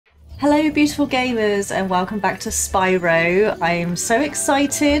Hello beautiful gamers and welcome back to Spyro. I'm so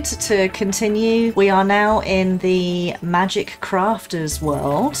excited to continue. We are now in the Magic Crafters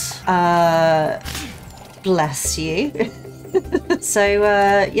world. Bless you. So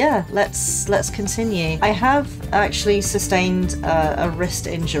yeah, let's continue. I have actually sustained a wrist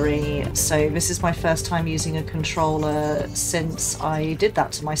injury, so this is my first time using a controller since I did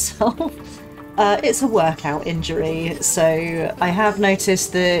that to myself. It's a workout injury, so I have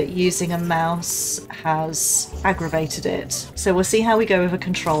noticed that using a mouse has aggravated it. So we'll see how we go with a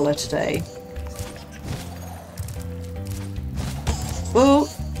controller today. Oh!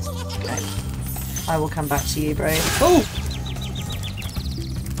 Okay. I will come back to you, bro. Oh!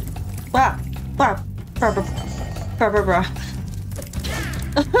 Wow! Wow! Brah, brah, brah,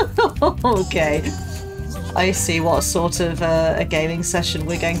 brah. Okay. I see what sort of a gaming session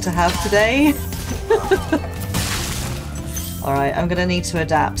we're going to have today. Alright, I'm going to need to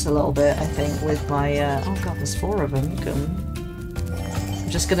adapt a little bit, I think, with my... oh god, there's 4 of them. Look at them. I'm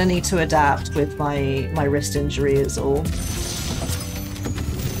just going to need to adapt with my wrist injury is all.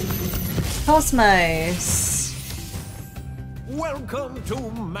 Cosmos! Welcome to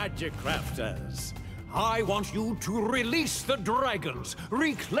Magic Crafters. I want you to release the dragons,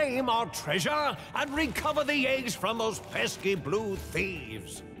 reclaim our treasure, and recover the eggs from those pesky blue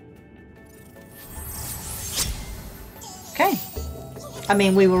thieves. Okay. I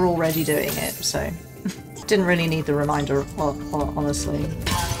mean, we were already doing it, so didn't really need the reminder, honestly.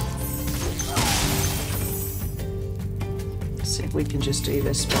 Let's see if we can just do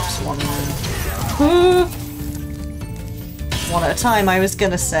this box one at a time, I was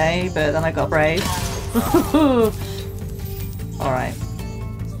gonna say, but then I got brave. Alright.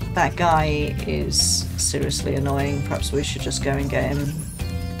 That guy is seriously annoying. Perhaps we should just go and get him.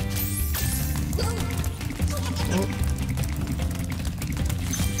 Oh.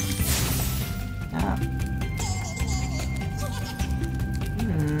 Ah.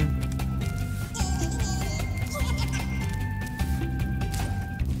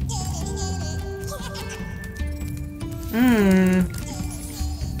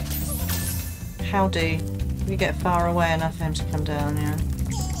 Howdy. We get far away enough for him to come down, yeah.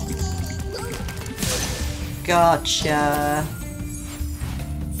 Gotcha.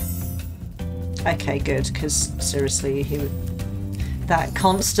 Okay, good, because seriously, he would... That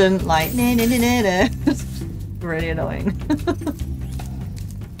constant, like, nah, nah, nah, nah, nah. Really annoying.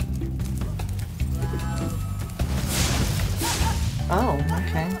 Oh,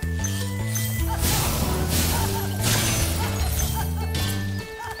 okay.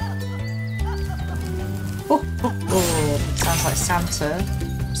 Oh, sounds like Santa,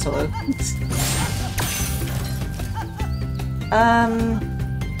 sort of.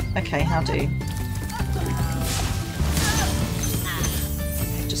 Okay, how do?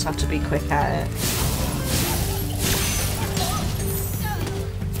 Just have to be quick at it.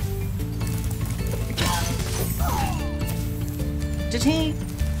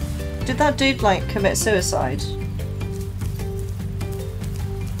 Did that dude, like, commit suicide?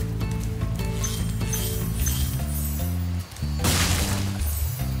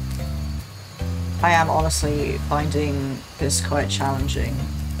 I am honestly finding this quite challenging.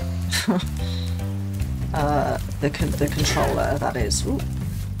 The controller, that is. Ooh.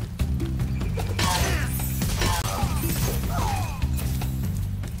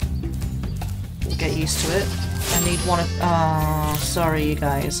 We'll get used to it. I need one of... Ah, sorry you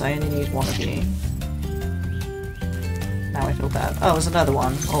guys, I only need one of you. Now I feel bad. Oh, there's another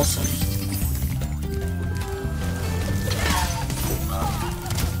one. Awesome.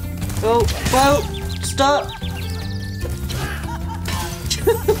 Oh, whoa! Stop!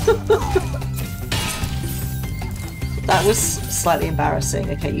 That was slightly embarrassing.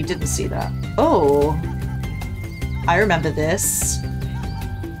 Okay, you didn't see that. Oh! I remember this.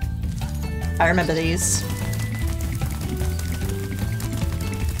 I remember these.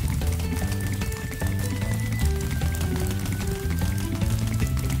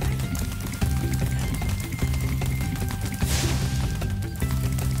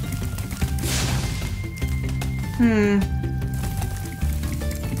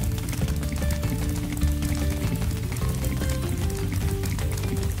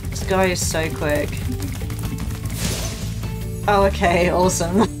 This guy is so quick. Oh, okay,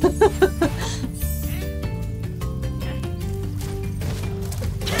 awesome.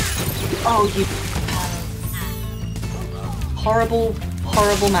 Oh, you horrible,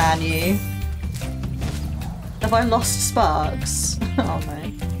 horrible man, you. Have I lost sparks? Oh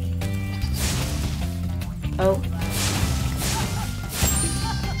no. Oh.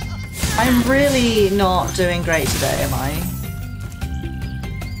 I'm really not doing great today, am I?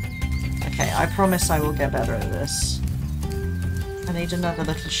 Okay, I promise I will get better at this. I need another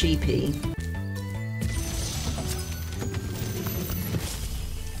little sheepy.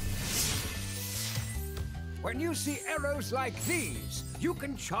 When you see arrows like these, you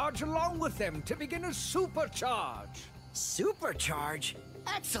can charge along with them to begin a supercharge. Supercharge?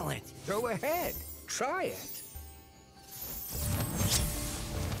 Excellent! Go ahead, try it.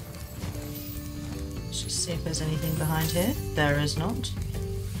 Let's just see if there's anything behind here. There is not.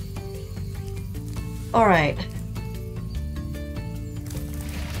 Alright.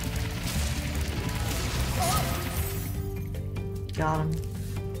 Got him.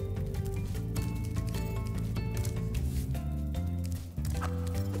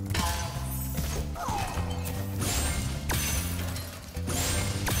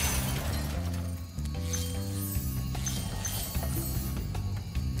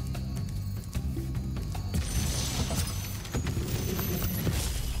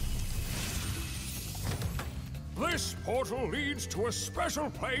 This portal leads to a special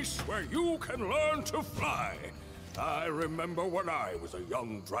place where you can learn to fly. I remember when I was a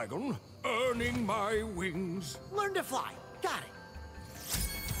young dragon, earning my wings. Learn to fly. Got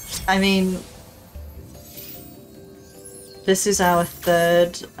it. I mean, this is our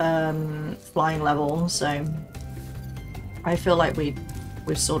third flying level, so I feel like we've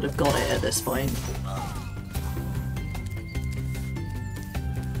sort of got it at this point.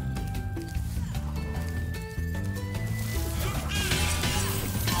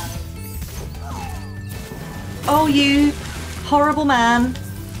 Oh, you horrible man.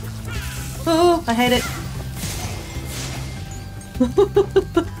 Oh, I hate it.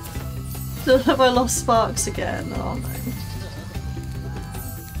 Have I lost sparks again? Oh no.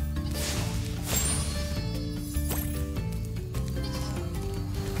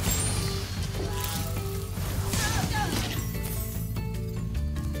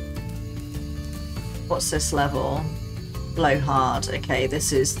 What's this level? Blowhard. Okay,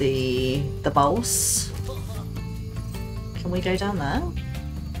 this is the boss. Can we go down there?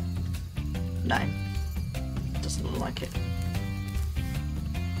 No. Doesn't look like it.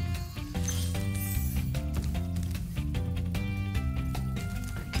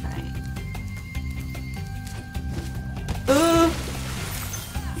 Okay.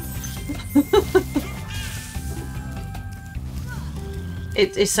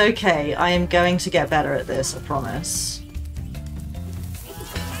 It's okay. I am going to get better at this, I promise.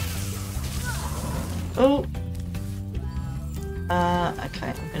 Oh. Okay,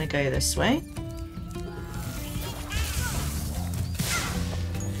 I'm gonna go this way.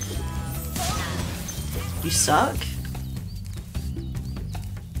 You suck.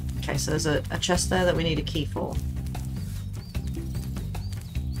 Okay, so there's a chest there that we need a key for.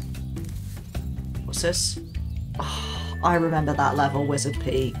 What's this? Oh, I remember that level, Wizard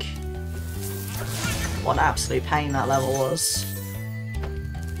Peak. What an absolute pain that level was.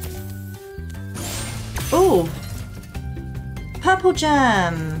 Ooh! Purple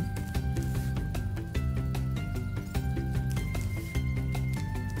jam!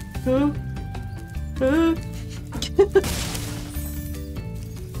 Who? Who?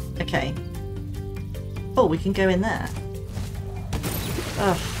 Okay. Oh, we can go in there.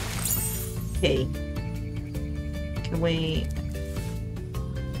 Ugh. Key. Can we...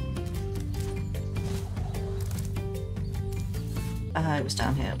 it was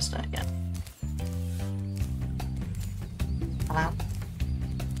down here, wasn't it? Yeah. Hello?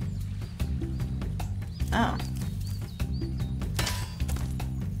 Oh.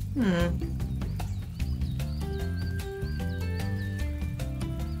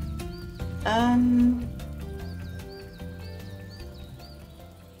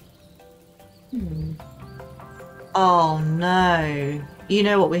 Oh no. You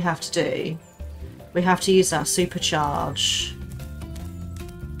know what we have to do? We have to use that supercharge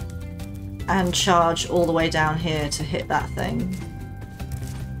and charge all the way down here to hit that thing.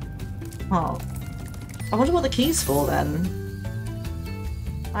 Oh. I wonder what the key's for then.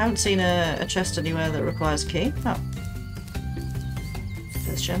 I haven't seen a chest anywhere that requires a key. Oh.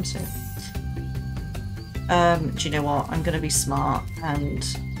 There's gems here. Do you know what? I'm gonna be smart and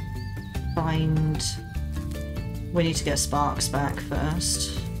find... We need to get sparks back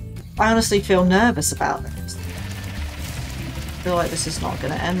first. I honestly feel nervous about this. I feel like this is not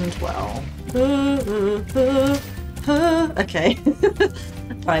gonna end well. Okay.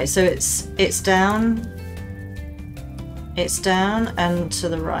 Right, so it's down. It's down and to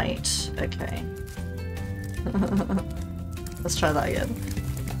the right. Okay. Let's try that again.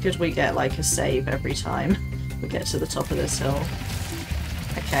 Could we get like a save every time we get to the top of this hill?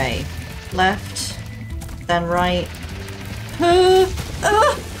 Okay. Left. Then right.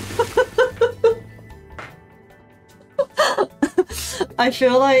 I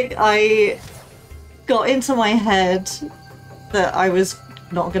feel like I got into my head that I was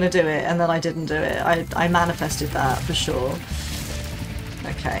not going to do it, and then I didn't do it. I manifested that for sure.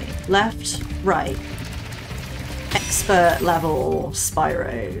 Okay, left, right. Expert level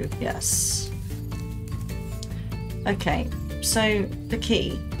Spyro, yes. Okay, so the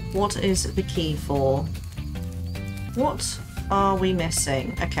key. What is the key for? What are we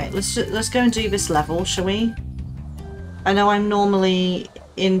missing? Okay, let's go and do this level, shall we? I know I'm normally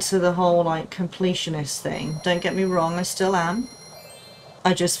into the whole like completionist thing. Don't get me wrong, I still am.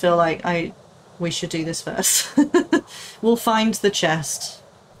 I just feel like we should do this first. We'll find the chest.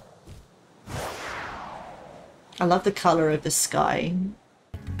 I love the colour of the sky.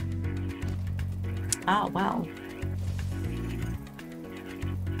 Oh wow.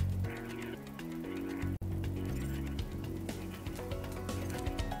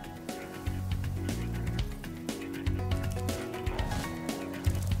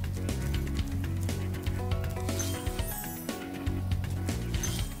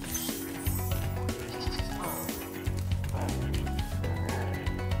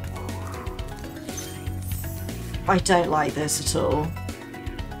 I don't like this at all.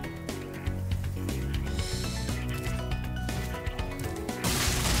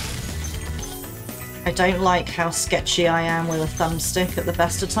 I don't like how sketchy I am with a thumbstick at the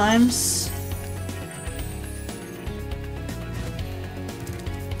best of times.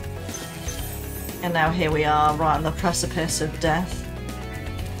 And now here we are, right on the precipice of death.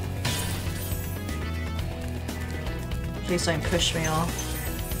 Please don't push me off.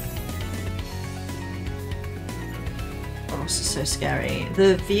 Oh, this is so scary.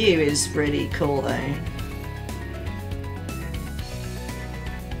 The view is really cool though.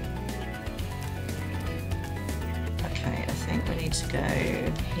 Okay, I think we need to go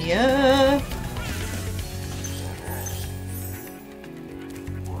here.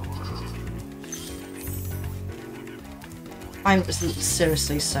 I'm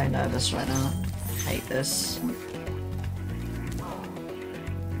seriously so nervous right now. I hate this.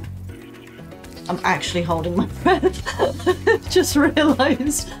 I'm actually holding my breath. Just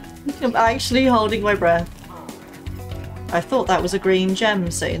realised I'm actually holding my breath. I thought that was a green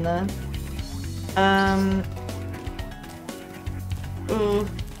gem sitting there. Ooh.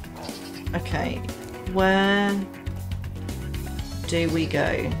 Okay. Where do we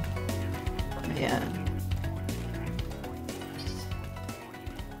go? Yeah.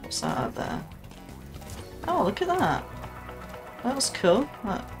 What's that up there? Oh, look at that. That was cool.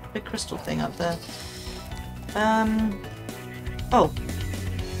 That big crystal thing up there. Oh.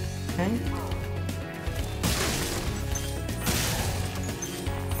 Okay.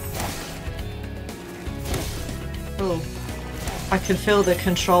 Oh. I can feel the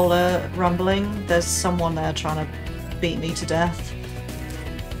controller rumbling. There's someone there trying to beat me to death.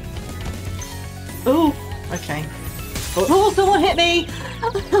 Ooh. Okay. Oh, someone hit me!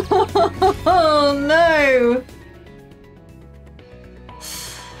 Oh no!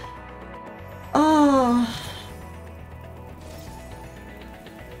 Oh.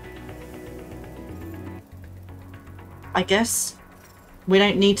 I guess we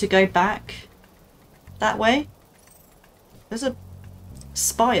don't need to go back that way. There's a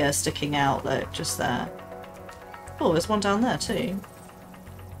spire sticking out, look, just there. Oh, there's one down there too.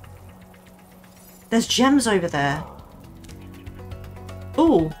 There's gems over there.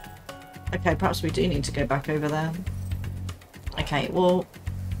 Oh. Okay, perhaps we do need to go back over there. Okay, well...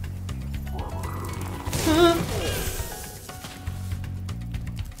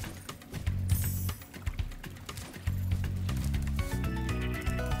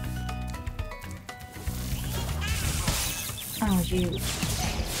 Oh, you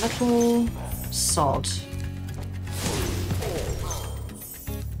little sod.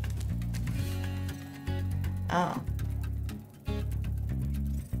 Oh.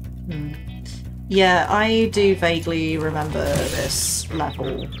 Yeah, I do vaguely remember this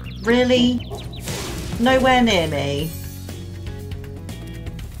level. Really? Nowhere near me.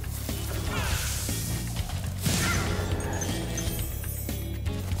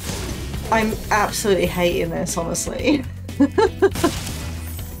 I'm absolutely hating this, honestly.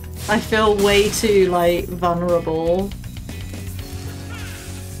 I feel way too, like, vulnerable.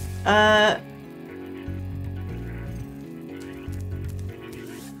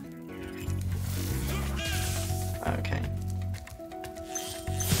 Okay.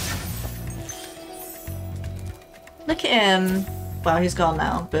 Look at him. Well, he's gone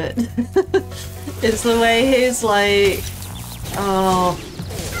now, but it's the way he's like, oh.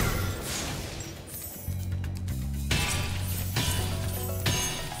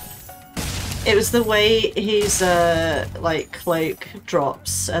 It was the way his like cloak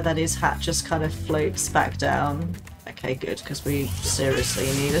drops and then his hat just kind of floats back down. Okay, good, because we seriously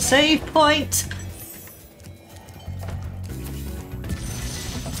need a save point.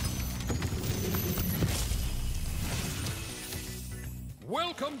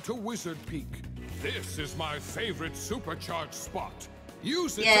 Welcome to Wizard Peak. This is my favorite supercharged spot.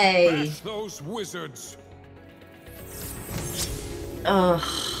 Use it Yay. to bash those wizards. Ugh.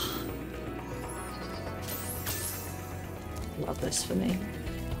 Love this for me.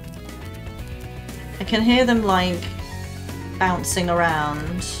 I can hear them like bouncing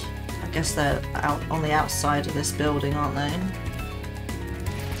around. I guess they're out on the outside of this building, aren't they?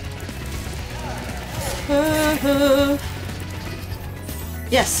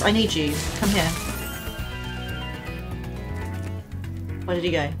 Yes, I need you. Come here. Where did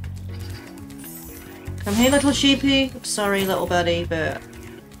he go? Come here, little sheepy. Sorry, little buddy, but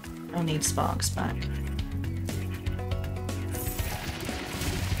I need Sparks back.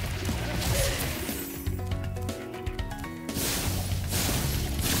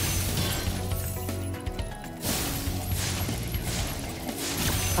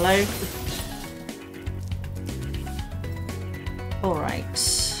 Hello?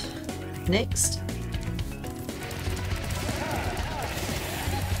 Alright. Next.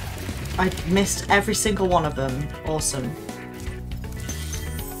 I missed every single one of them. Awesome.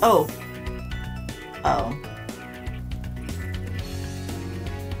 Oh. Oh.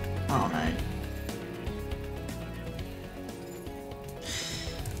 Oh no.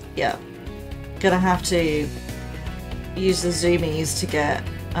 Yeah. Gonna have to use the zoomies to get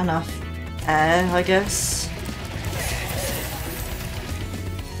enough air, I guess.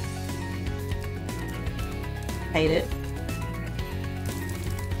 Hate it.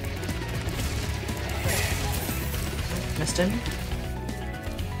 Missed him.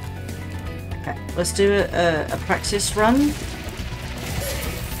 Okay, let's do a practice run.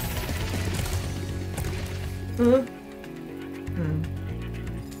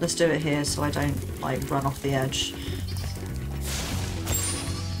 Let's do it here so I don't like run off the edge.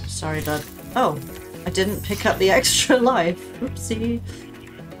 Sorry, bud. Oh, I didn't pick up the extra life. Oopsie.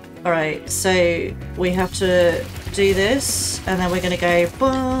 Alright, so we have to do this, and then we're gonna go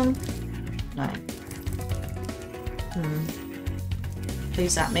boom. No.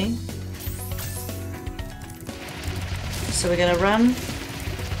 Please at me. So we're gonna run.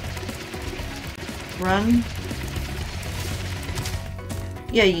 Run.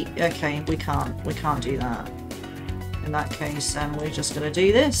 Yeah, okay, we can't do that. In that case, we're just gonna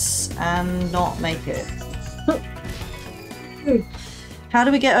do this and not make it. How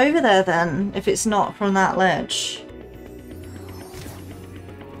do we get over there then, if it's not from that ledge?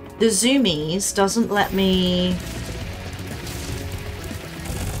 The zoomies doesn't let me...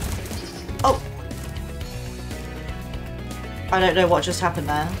 Oh! I don't know what just happened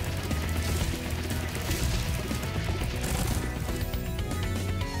there.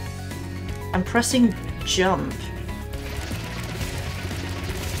 I'm pressing jump.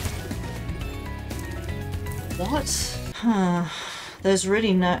 What? Huh. There's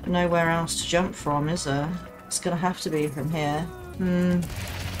really nowhere else to jump from, is there? It's gonna have to be from here.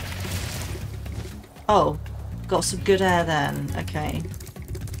 Oh, got some good air then. Okay.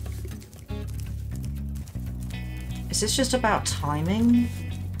 Is this just about timing?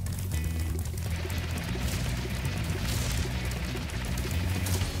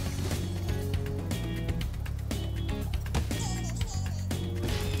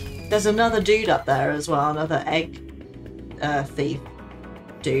 There's another dude up there as well, another egg thief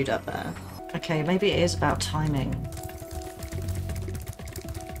dude up there. Okay, maybe it is about timing.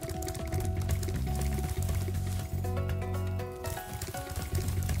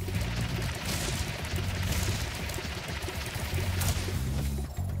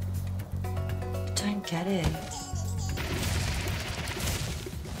 Don't get it.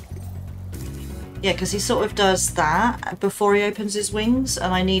 Yeah, because he sort of does that before he opens his wings,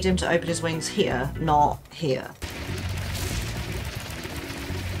 and I need him to open his wings here, not here.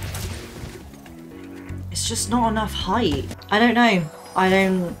 It's just not enough height. I don't know. I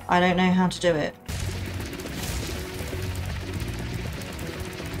don't know how to do it.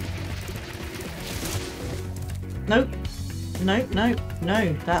 Nope. Nope, nope,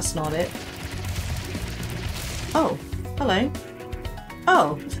 no, that's not it. Oh, hello.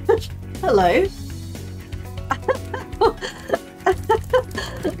 Oh, hello.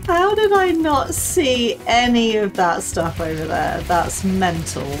 How did I not see any of that stuff over there? That's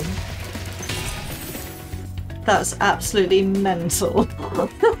mental. That's absolutely mental.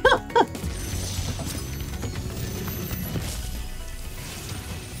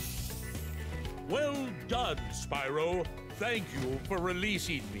 Well done, Spyro. Thank you for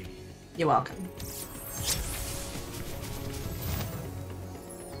releasing me. You're welcome.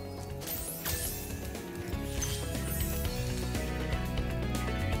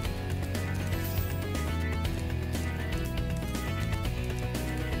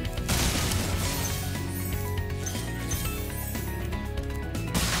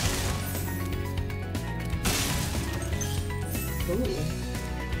 Ooh.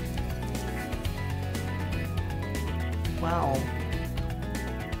 Wow.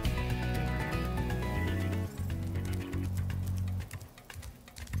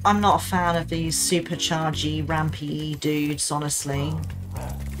 I'm not a fan of these superchargy, rampy dudes, honestly.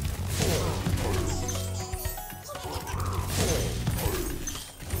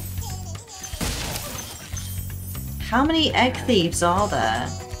 How many egg thieves are there?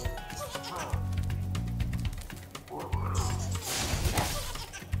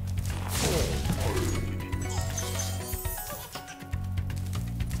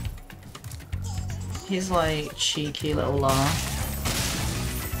 He's like cheeky little laugh.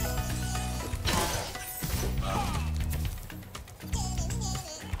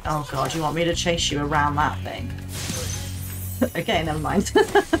 Oh god, you want me to chase you around that thing? Okay, never mind.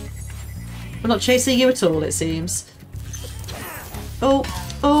 We're not chasing you at all, it seems. Oh,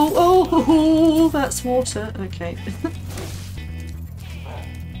 oh, oh, oh, that's water. Okay.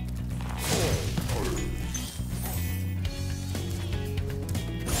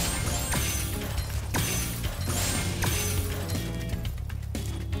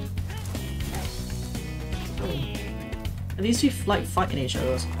 Are these two like fighting each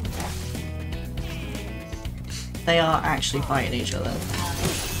other? They are actually fighting each other.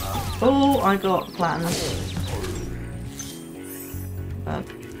 Oh, I got flattened.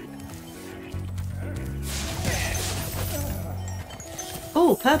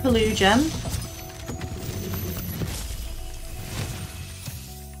 Oh, purple gem.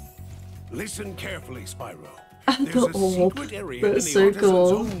 Listen carefully, Spyro. And There's the a orb. secret area That's in so the artisan's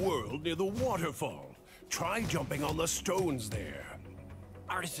cool. own world near the waterfall. Try jumping on the stones there.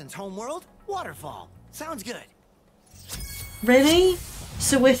 Artisan's homeworld? Waterfall. Sounds good. Really?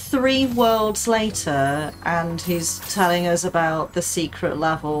 So we're 3 worlds later and he's telling us about the secret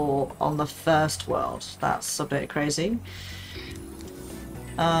level on the first world. That's a bit crazy.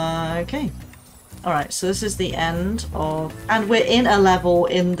 Okay. Alright, so this is the end of... And we're in a level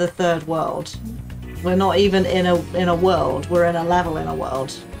in the 3rd world. We're not even in a world, we're in a level in a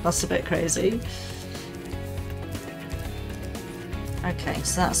world. That's a bit crazy. Okay,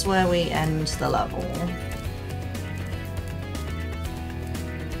 so that's where we end the level.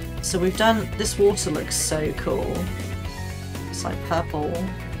 So we've done... This water looks so cool. It's like purple.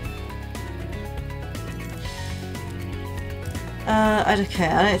 Okay,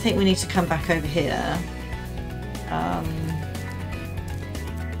 I don't think we need to come back over here.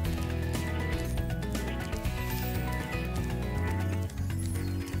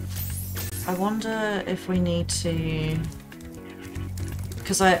 I wonder if we need to...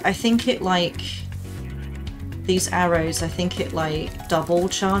 Because I think it like... These arrows, I think it like double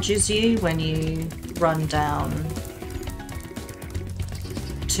charges you when you run down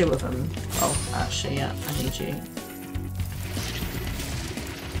 2 of them. Oh, actually, yeah, I need you.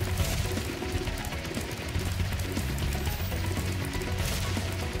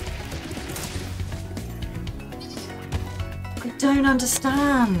 I don't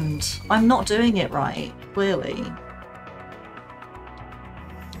understand. I'm not doing it right, clearly.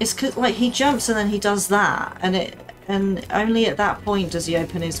 It's cause, like, he jumps and then he does that, and only at that point does he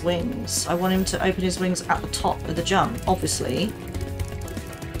open his wings. I want him to open his wings at the top of the jump, obviously.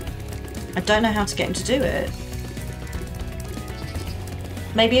 I don't know how to get him to do it.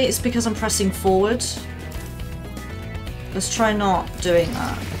 Maybe it's because I'm pressing forward. Let's try not doing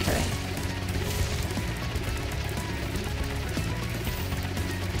that. Okay.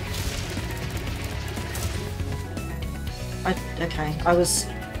 Okay, I was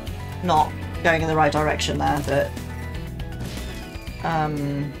not going in the right direction there, but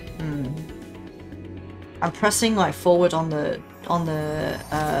I'm pressing like forward on the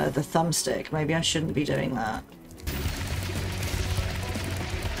thumbstick. Maybe I shouldn't be doing that.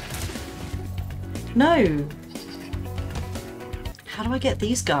 No. How do I get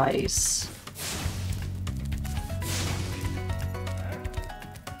these guys?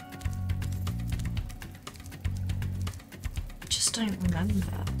 Don't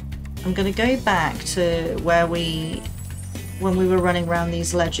remember. I'm gonna go back to where when we were running around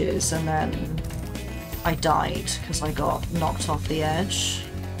these ledges and then I died because I got knocked off the edge.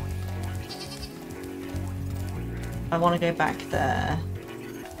 I want to go back there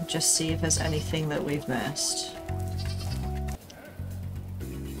and just see if there's anything that we've missed.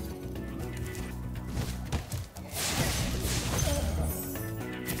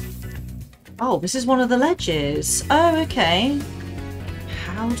 Oh, this is one of the ledges. Oh, okay.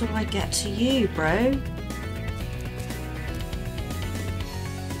 How do I get to you, bro?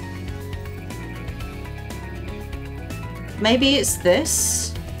 Maybe it's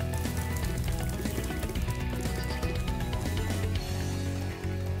this?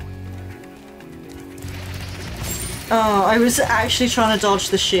 Oh, I was actually trying to dodge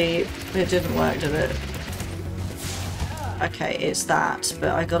the sheep. It didn't work, did it? Okay, it's that, but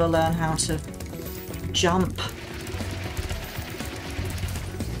I gotta learn how to jump.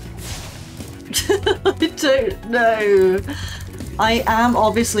 I don't know. I am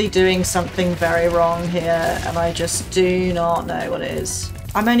obviously doing something very wrong here, and I just do not know what it is.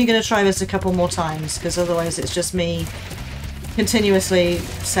 I'm only going to try this a couple more times, because otherwise it's just me continuously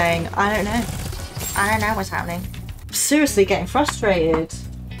saying, I don't know. I don't know what's happening. Seriously getting frustrated.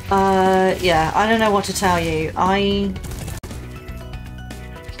 Yeah, I don't know what to tell you. I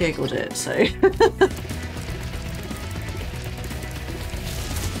googled it, so...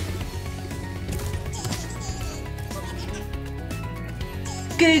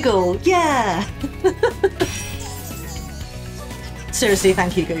 Google, yeah! Seriously,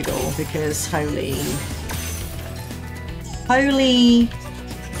 thank you, Google, because holy... Holy...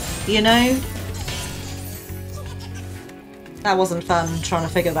 You know? That wasn't fun trying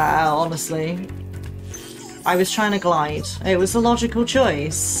to figure that out, honestly. I was trying to glide. It was the logical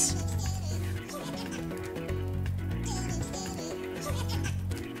choice.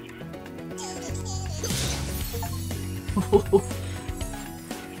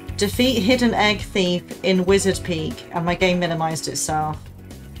 Defeat hidden egg thief in Wizard Peak, and my game minimized itself.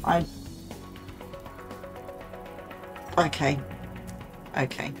 Okay.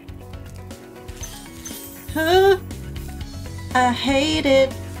 Okay. I hate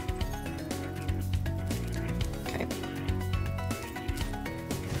it. Okay.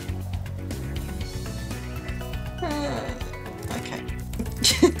 Okay.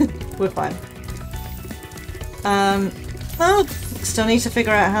 We're fine. Oh, still need to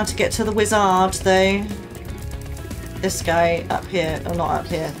figure out how to get to the wizard, though. This guy up here, or not up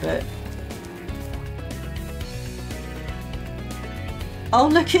here, but... Oh,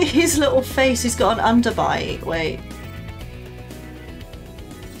 look at his little face. He's got an underbite. Wait.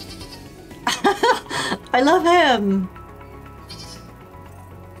 I love him.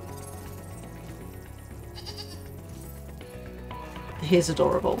 He's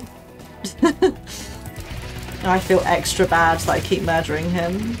adorable. I feel extra bad that I keep murdering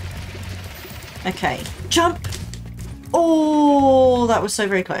him. Okay. Jump! Oh, that was so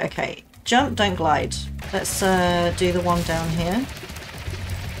very close. Okay. Jump, don't glide. Let's do the one down here.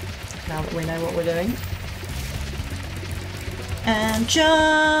 Now that we know what we're doing. And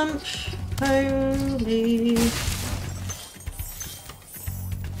jump! Holy...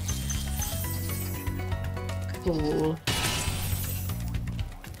 Cool.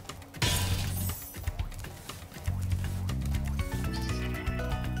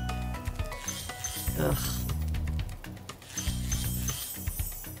 Ugh.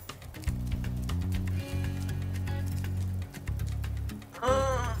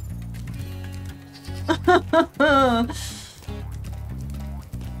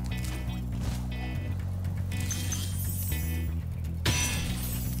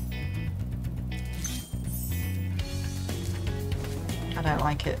 I don't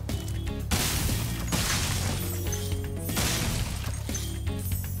like it.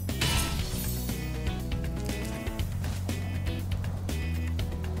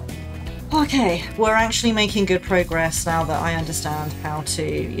 Okay, we're actually making good progress now that I understand how to,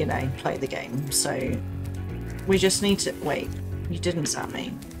 you know, play the game. So we just need to... Wait, you didn't zap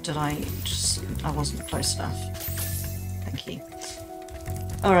me. Did I just... I wasn't close enough. Thank you.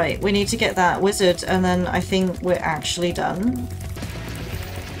 Alright, we need to get that wizard and then I think we're actually done.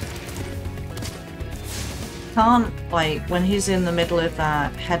 Can't, like, when he's in the middle of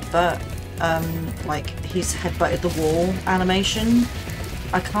that headbutt, like, he's headbutted the wall animation,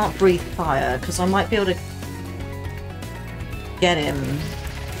 I can't breathe fire, because I might be able to get him.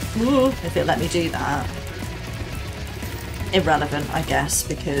 Ooh, if it let me do that. Irrelevant, I guess,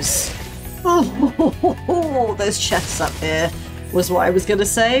 because... Oh, there's chests up here, was what I was going to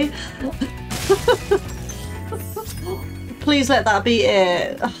say. Please let that be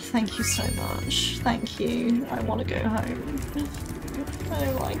it. Oh, thank you so much. Thank you. I want to go home. I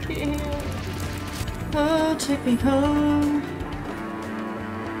don't like it here. Oh, take me home.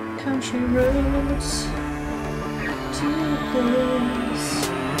 Country roads to the hills.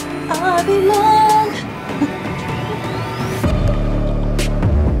 I belong.